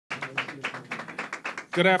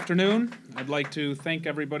Good afternoon. I'd like to thank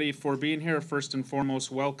everybody for being here. First and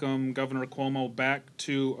foremost, welcome Governor Cuomo back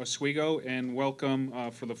to Oswego, and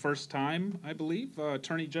welcome for the first time, I believe,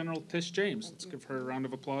 Attorney General Tish James. Let's give her a round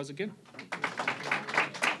of applause again.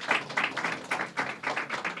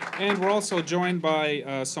 And we're also joined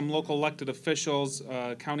by some local elected officials,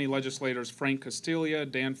 county legislators Frank Castilla,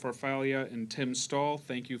 Dan Farfalia, and Tim Stahl.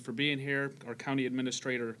 Thank you for being here. Our county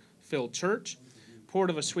administrator, Phil Church. Port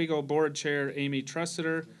of Oswego Board Chair Amy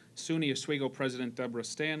Tressiter, SUNY Oswego President Deborah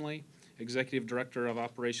Stanley, Executive Director of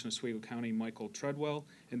Operation Oswego County Michael Treadwell,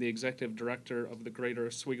 and the Executive Director of the Greater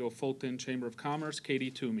Oswego Fulton Chamber of Commerce, Katie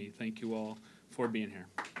Toomey. Thank you all for being here.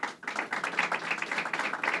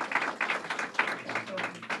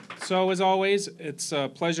 So, as always, it's a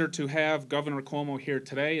pleasure to have Governor Cuomo here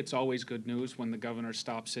today. It's always good news when the governor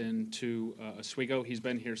stops into Oswego. He's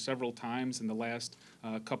been here several times in the last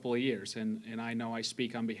couple of years, and I know I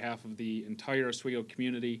speak on behalf of the entire Oswego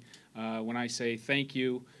community when I say thank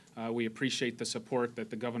you. We appreciate the support that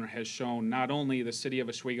the governor has shown, not only the city of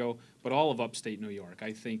Oswego, but all of upstate New York.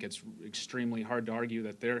 I think it's extremely hard to argue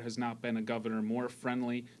that there has not been a governor more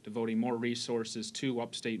friendly, devoting more resources to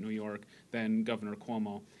upstate New York than Governor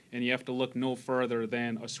Cuomo. And you have to look no further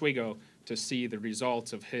than Oswego to see the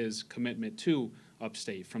results of his commitment to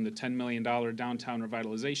upstate. From the $10 million Downtown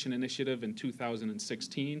Revitalization Initiative in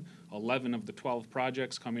 2016, 11 of the 12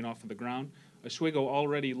 projects coming off of the ground. Oswego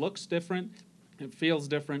already looks different. It feels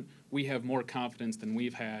different. We have more confidence than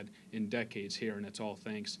we've had in decades here, and it's all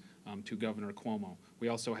thanks to Governor Cuomo. We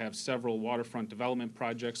also have several waterfront development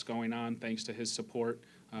projects going on thanks to his support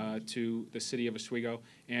to the city of Oswego,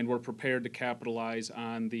 and we're prepared to capitalize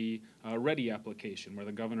on the READY application, where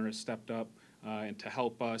the governor has stepped up and to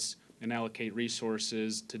help us and allocate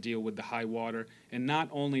resources to deal with the high water and not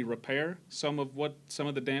only repair some of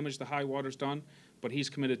the damage the high water's done, but he's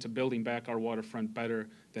committed to building back our waterfront better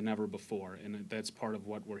than ever before, and that's part of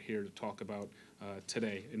what we're here to talk about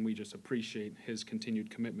today, and we just appreciate his continued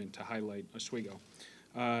commitment to highlight Oswego.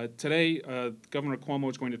 Today, Governor Cuomo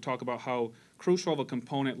is going to talk about how crucial of a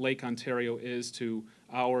component Lake Ontario is to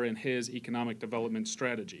our and his economic development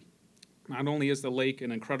strategy. Not only is the lake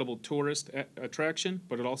an incredible tourist attraction,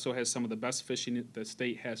 but it also has some of the best fishing the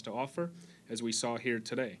state has to offer, as we saw here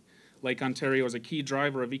today. Lake Ontario is a key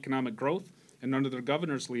driver of economic growth, and under the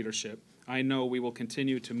governor's leadership, I know we will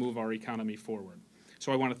continue to move our economy forward.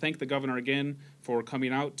 So I want to thank the governor again for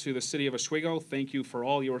coming out to the city of Oswego. Thank you for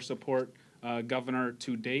all your support, Governor,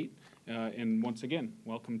 to date. And once again,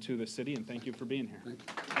 welcome to the city, and thank you for being here.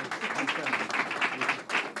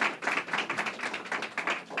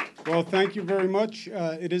 Well, thank you very much.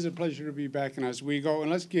 It is a pleasure to be back in Oswego,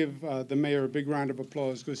 and let's give the mayor a big round of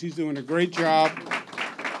applause because he's doing a great job.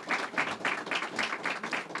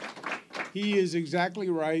 He is exactly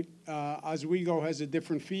right. Oswego has a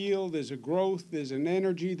different feel. There's a growth, there's an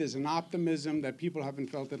energy, there's an optimism that people haven't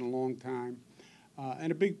felt in a long time.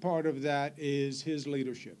 And a big part of that is his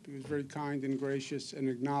leadership. He was very kind and gracious in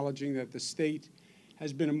acknowledging that the state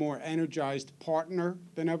has been a more energized partner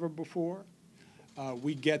than ever before.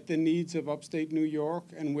 We get the needs of upstate New York,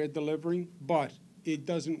 and we're delivering, but it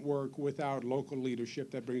doesn't work without local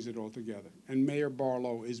leadership that brings it all together. And Mayor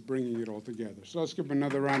Barlow is bringing it all together. So let's give him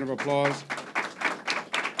another round of applause.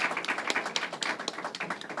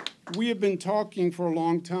 We have been talking for a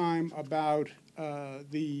long time about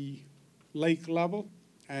the lake level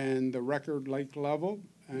and the record lake level,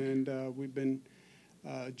 and we've been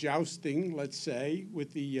jousting, let's say,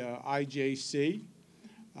 with the IJC.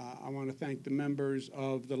 I want to thank the members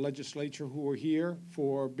of the legislature who are here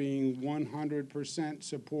for being 100%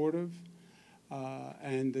 supportive,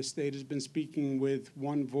 and the state has been speaking with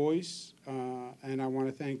one voice, and I want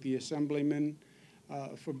to thank the assemblymen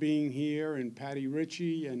for being here, and Patty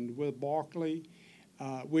Ritchie and Will Barkley.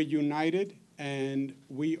 We're united, and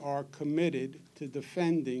we are committed to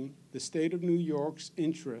defending the state of New York's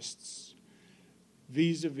interests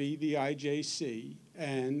vis-a-vis the IJC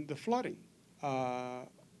and the flooding.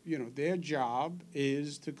 Their job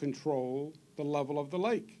is to control the level of the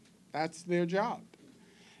lake. That's their job.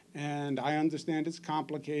 And I understand it's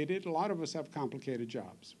complicated. A lot of us have complicated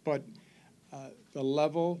jobs. But the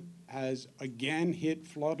level has again hit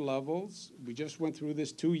flood levels. We just went through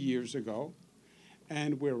this 2 years ago.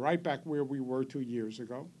 And we're right back where we were 2 years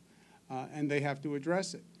ago. And they have to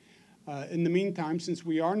address it. In the meantime, since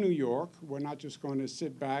we are New York, we're not just going to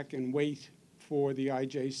sit back and wait for the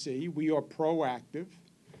IJC. We are proactive.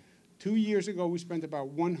 2 years ago, we spent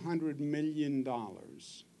about $100 million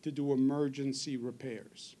to do emergency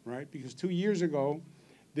repairs, right? Because 2 years ago,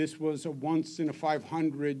 this was a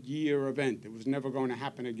once-in-a-500-year event. It was never going to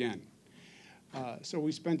happen again. So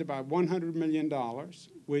we spent about $100 million,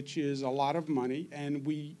 which is a lot of money, and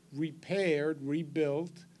we repaired,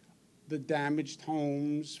 rebuilt the damaged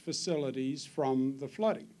homes, facilities from the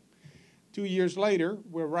flooding. 2 years later,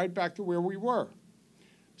 we're right back to where we were.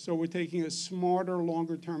 So we're taking a smarter,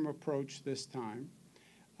 longer-term approach this time.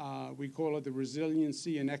 We call it the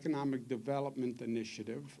Resiliency and Economic Development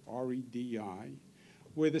Initiative, REDI,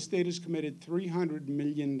 where the state has committed $300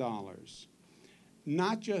 million,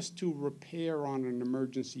 not just to repair on an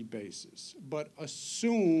emergency basis, but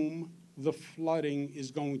assume the flooding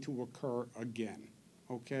is going to occur again,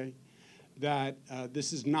 okay? That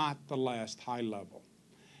this is not the last high level.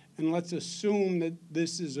 And let's assume that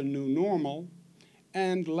this is a new normal,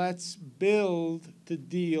 and let's build to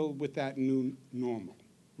deal with that new normal.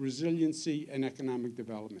 Resiliency and economic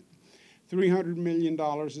development. $300 million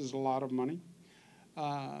is a lot of money,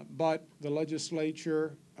 but the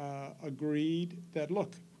legislature agreed that,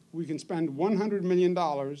 look, we can spend $100 million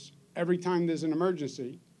every time there's an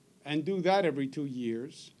emergency and do that every 2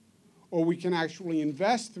 years, or we can actually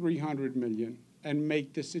invest $300 million and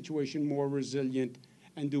make the situation more resilient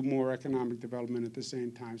and do more economic development at the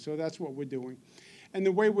same time. So that's what we're doing. And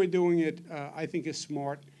the way we're doing it, I think, is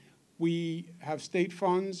smart. We have state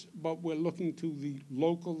funds, but we're looking to the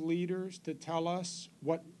local leaders to tell us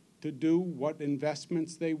what to do, what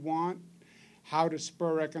investments they want, how to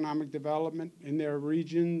spur economic development in their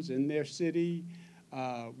regions, in their city,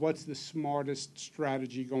 what's the smartest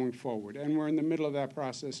strategy going forward. And we're in the middle of that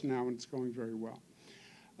process now, and it's going very well.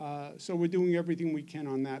 So we're doing everything we can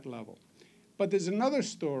on that level. But there's another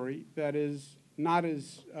story that is not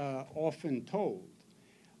as often told.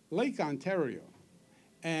 Lake Ontario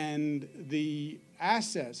and the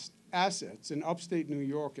assets in upstate New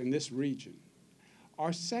York and this region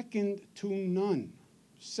are second to none,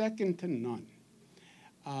 second to none.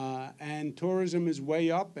 And tourism is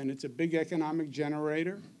way up, and it's a big economic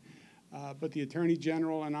generator. But the Attorney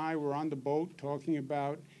General and I were on the boat talking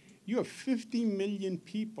about, you have 50 million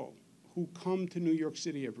people who come to New York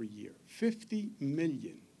City every year, 50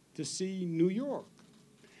 million to see New York.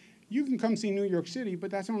 You can come see New York City,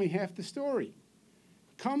 but that's only half the story.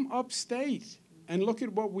 Come upstate and look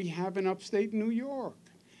at what we have in upstate New York.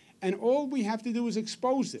 And all we have to do is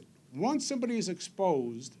expose it. Once somebody is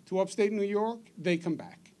exposed to upstate New York, they come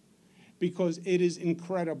back, because it is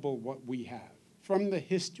incredible what we have. From the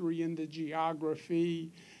history and the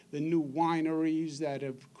geography, the new wineries that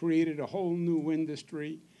have created a whole new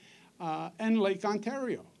industry, and Lake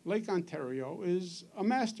Ontario. Lake Ontario is a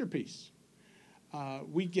masterpiece.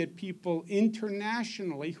 We get people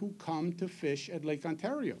internationally who come to fish at Lake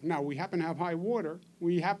Ontario. Now, we happen to have high water.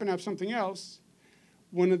 We happen to have something else.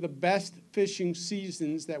 One of the best fishing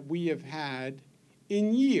seasons that we have had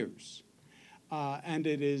in years. And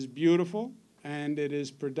it is beautiful, and it is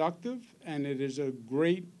productive, and it is a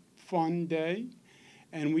great, fun day.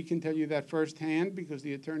 And we can tell you that firsthand, because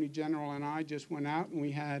the Attorney General and I just went out and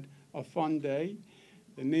we had a fun day.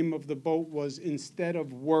 The name of the boat was Instead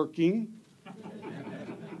of Working,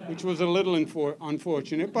 which was a little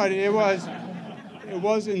unfortunate, but it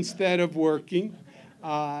was Instead of Working.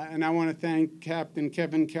 And I want to thank Captain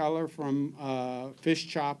Kevin Keller from Fish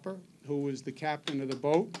Chopper, who was the captain of the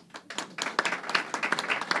boat.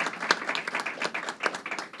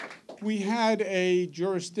 We had a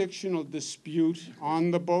jurisdictional dispute on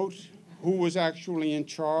the boat. Who was actually in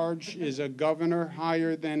charge? Is a governor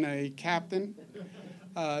higher than a captain?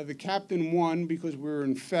 The captain won because we were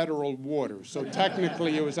in federal waters, so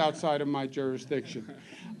technically it was outside of my jurisdiction.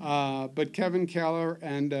 But Kevin Keller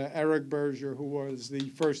and Eric Berger, who was the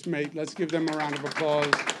first mate, let's give them a round of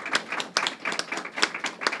applause.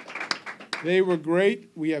 They were great.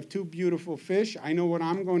 We have two beautiful fish. I know what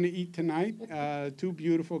I'm going to eat tonight, two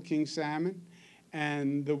beautiful king salmon.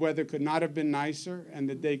 And the weather could not have been nicer, and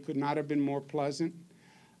the day could not have been more pleasant.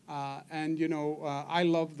 And, you know, I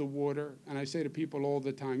love the water, and I say to people all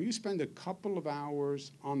the time, you spend a couple of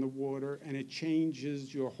hours on the water, and it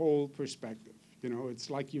changes your whole perspective. You know, it's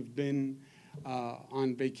like you've been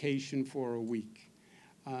on vacation for a week.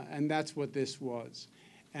 And that's what this was.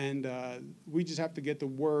 And we just have to get the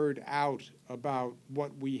word out about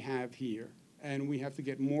what we have here. And we have to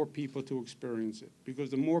get more people to experience it. Because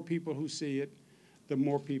the more people who see it, the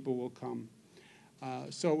more people will come.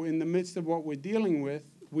 So in the midst of what we're dealing with,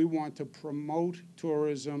 we want to promote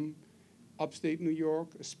tourism upstate New York,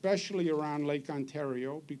 especially around Lake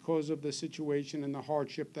Ontario, because of the situation and the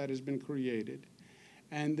hardship that has been created.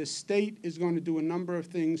 And the state is going to do a number of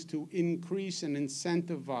things to increase and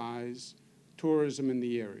incentivize tourism in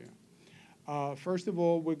the area. First of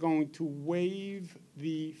all, we're going to waive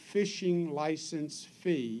the fishing license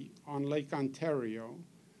fee on Lake Ontario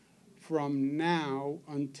from now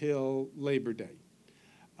until Labor Day.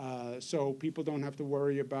 So people don't have to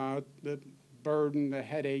worry about the burden, the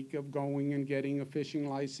headache of going and getting a fishing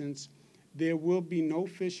license. There will be no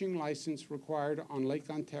fishing license required on Lake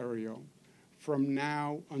Ontario from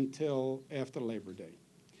now until after Labor Day.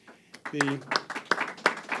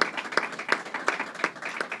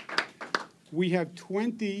 We have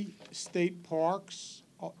 20 state parks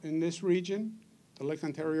in this region, the Lake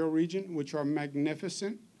Ontario region, which are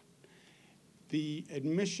magnificent. The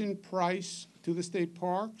admission price to the state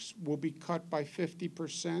parks will be cut by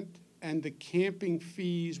 50%, and the camping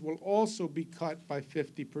fees will also be cut by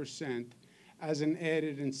 50% as an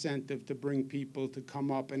added incentive to bring people to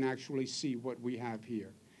come up and actually see what we have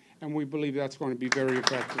here. And we believe that's going to be very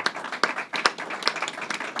effective.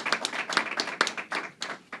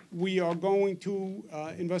 We are going to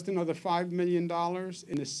invest another $5 million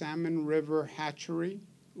in the Salmon River Hatchery,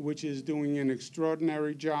 which is doing an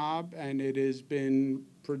extraordinary job, and it has been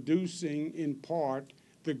producing, in part,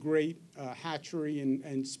 the great hatchery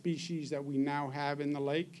and species that we now have in the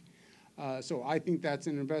lake. So I think that's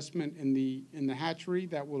an investment in the hatchery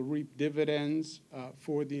that will reap dividends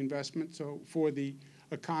for the investment, so for the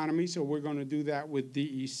economy. So we're going to do that with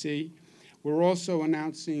DEC. We're also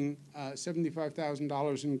announcing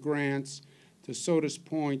 $75,000 in grants to Sodas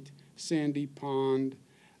Point, Sandy Pond,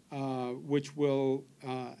 which will,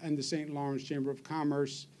 and the St. Lawrence Chamber of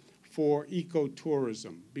Commerce for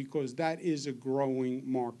ecotourism, because that is a growing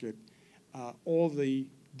market. All the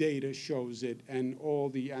data shows it, and all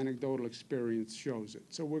the anecdotal experience shows it.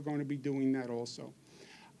 So we're going to be doing that also.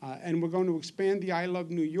 And we're going to expand the I Love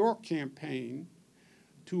New York campaign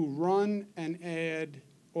to run and add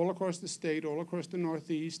all across the state, all across the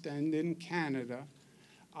Northeast, and in Canada,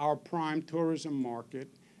 our prime tourism market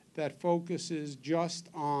that focuses just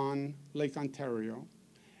on Lake Ontario.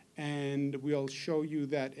 And we'll show you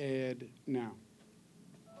that ad now.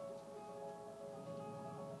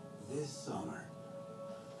 This summer,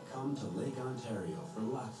 come to Lake Ontario for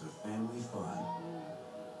lots of family fun.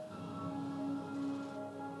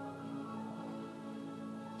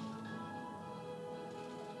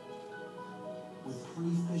 With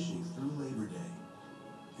free fishing through Labor Day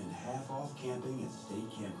and half-off camping at state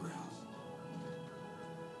campgrounds.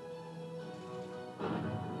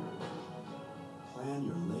 Plan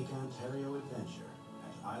your Lake Ontario adventure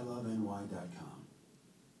at iloveny.com.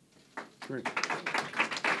 Great.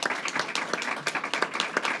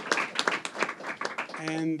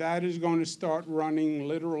 And that is going to start running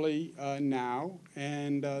literally now,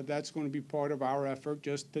 and that's going to be part of our effort,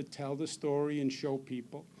 just to tell the story and show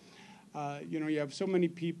people. You know, you have so many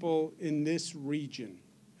people in this region,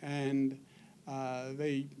 and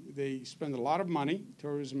they spend a lot of money.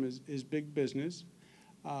 Tourism is big business,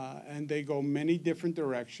 and they go many different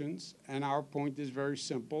directions. And our point is very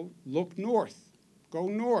simple: look north, go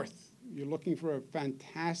north. You're looking for a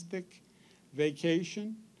fantastic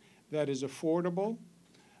vacation that is affordable,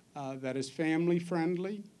 that is family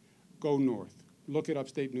friendly. Go north. Look at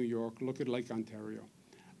upstate New York. Look at Lake Ontario.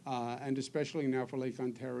 And especially now for Lake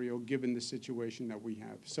Ontario, given the situation that we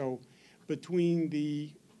have. So between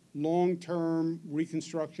the long-term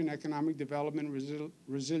reconstruction, economic development,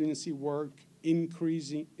 resiliency work,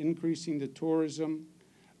 increasing the tourism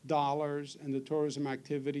dollars and the tourism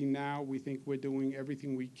activity now, we think we're doing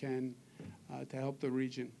everything we can to help the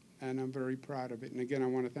region. And I'm very proud of it. And again, I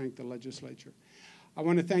want to thank the legislature. I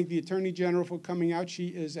want to thank the Attorney General for coming out. She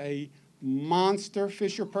is a monster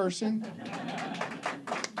fisher person.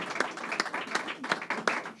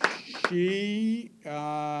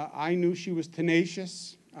 I knew she was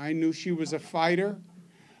tenacious. I knew she was a fighter.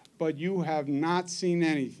 But you have not seen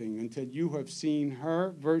anything until you have seen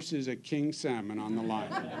her versus a king salmon on the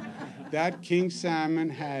line. That king salmon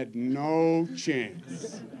had no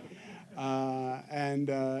chance.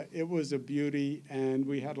 It was a beauty, and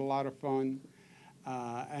we had a lot of fun.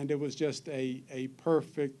 And it was just a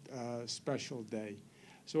perfect special day.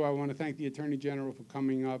 So I want to thank the Attorney General for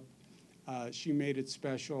coming up. She made it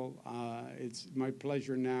special. It's my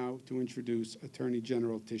pleasure now to introduce Attorney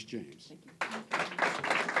General Tish James.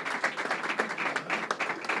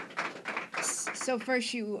 So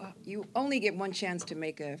first, you only get one chance to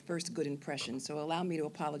make a first good impression, so allow me to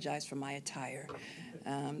apologize for my attire.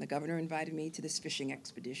 The governor invited me to this fishing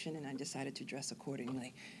expedition, and I decided to dress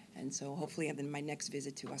accordingly. And so hopefully in my next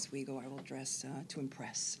visit to Oswego, I will dress to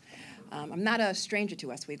impress. I'm not a stranger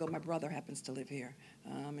to Oswego. My brother happens to live here.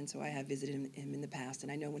 And so I have visited him in the past.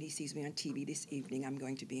 And I know when he sees me on TV this evening, I'm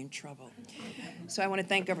going to be in trouble. So I want to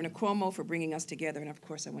thank Governor Cuomo for bringing us together. And of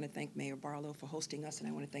course, I want to thank Mayor Barlow for hosting us. And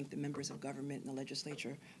I want to thank the members of government and the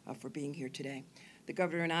legislature for being here today. The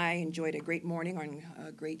governor and I enjoyed a great morning on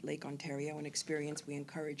Great Lake Ontario, an experience we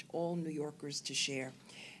encourage all New Yorkers to share.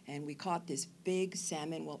 And we caught this big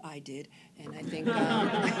salmon. Well, I did. And I think,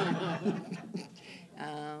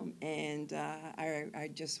 I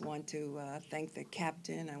just want to thank the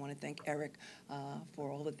captain. I want to thank Eric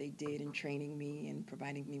for all that they did in training me and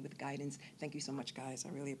providing me with guidance. Thank you so much, guys. I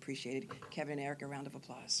really appreciate it. Kevin and Eric, a round of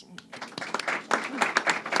applause.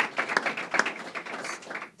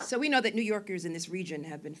 So we know that New Yorkers in this region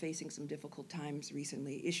have been facing some difficult times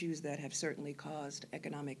recently, issues that have certainly caused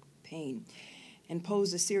economic pain and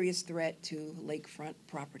pose a serious threat to lakefront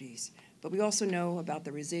properties. But we also know about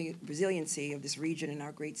the resiliency of this region in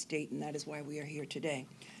our great state, and that is why we are here today.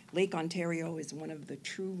 Lake Ontario is one of the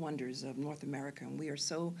true wonders of North America, and we are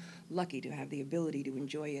so lucky to have the ability to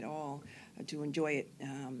enjoy it all,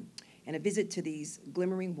 and a visit to these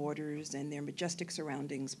glimmering waters and their majestic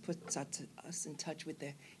surroundings puts us in touch with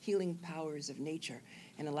the healing powers of nature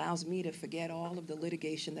and allows me to forget all of the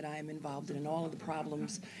litigation that I am involved in and all of the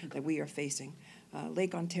problems that we are facing.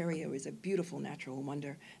 Lake Ontario is a beautiful natural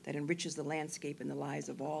wonder that enriches the landscape and the lives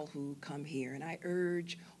of all who come here. And I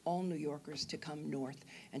urge all New Yorkers to come north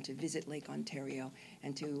and to visit Lake Ontario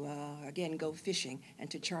and to, again, go fishing and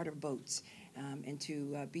to charter boats. And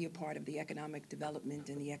to be a part of the economic development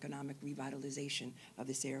and the economic revitalization of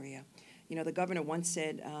this area. You know, the governor once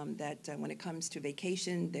said that when it comes to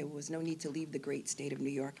vacation, there was no need to leave the great state of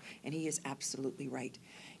New York, and he is absolutely right.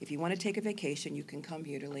 If you want to take a vacation, you can come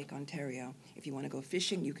here to Lake Ontario. If you want to go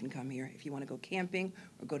fishing, you can come here. If you want to go camping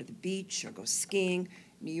or go to the beach or go skiing,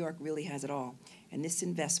 New York really has it all. And this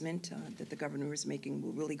investment that the governor is making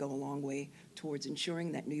will really go a long way towards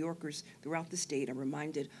ensuring that New Yorkers throughout the state are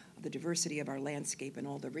reminded of the diversity of our landscape and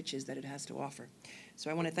all the riches that it has to offer.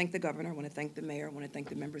 So I want to thank the governor, I want to thank the mayor, I want to thank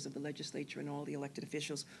the members of the legislature and all the elected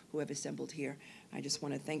officials who have assembled here. I just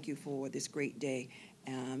want to thank you for this great day.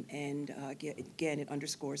 Again, it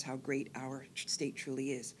underscores how great our state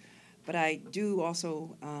truly is. But I do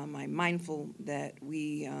also, I'm mindful that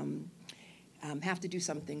we have to do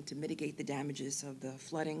something to mitigate the damages of the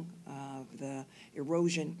flooding, of the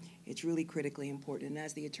erosion. It's really critically important. And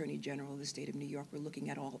as the Attorney General of the state of New York, we're looking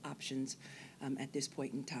at all options at this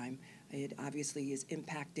point in time. It obviously is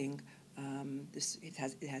impacting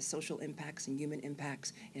it has social impacts and human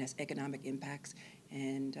impacts. It has economic impacts.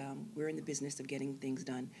 And we're in the business of getting things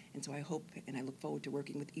done. And so I hope and I look forward to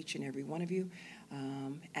working with each and every one of you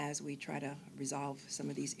as we try to resolve some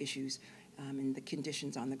of these issues and the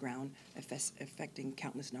conditions on the ground affecting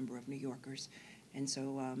countless number of New Yorkers. And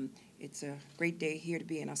so it's a great day here to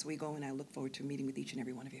be in Oswego, and I look forward to meeting with each and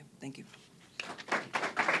every one of you. Thank you.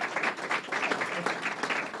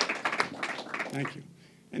 Thank you.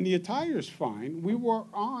 And the attire's fine. We were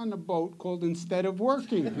on a boat called Instead of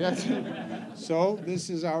Working. That's it. So this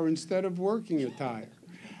is our Instead of Working attire.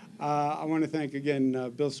 I want to thank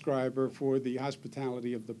again Bill Schreiber for the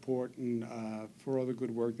hospitality of the port and for all the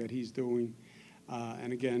good work that he's doing.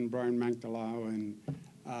 And again, Brian Mancdalau and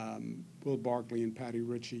Will Barkley and Patty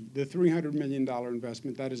Ritchie. The $300 million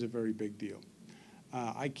investment, that is a very big deal.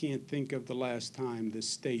 I can't think of the last time the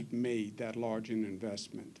state made that large an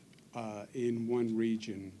investment in one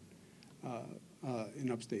region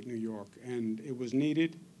in upstate New York. And it was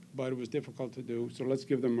needed, but it was difficult to do. So let's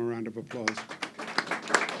give them a round of applause.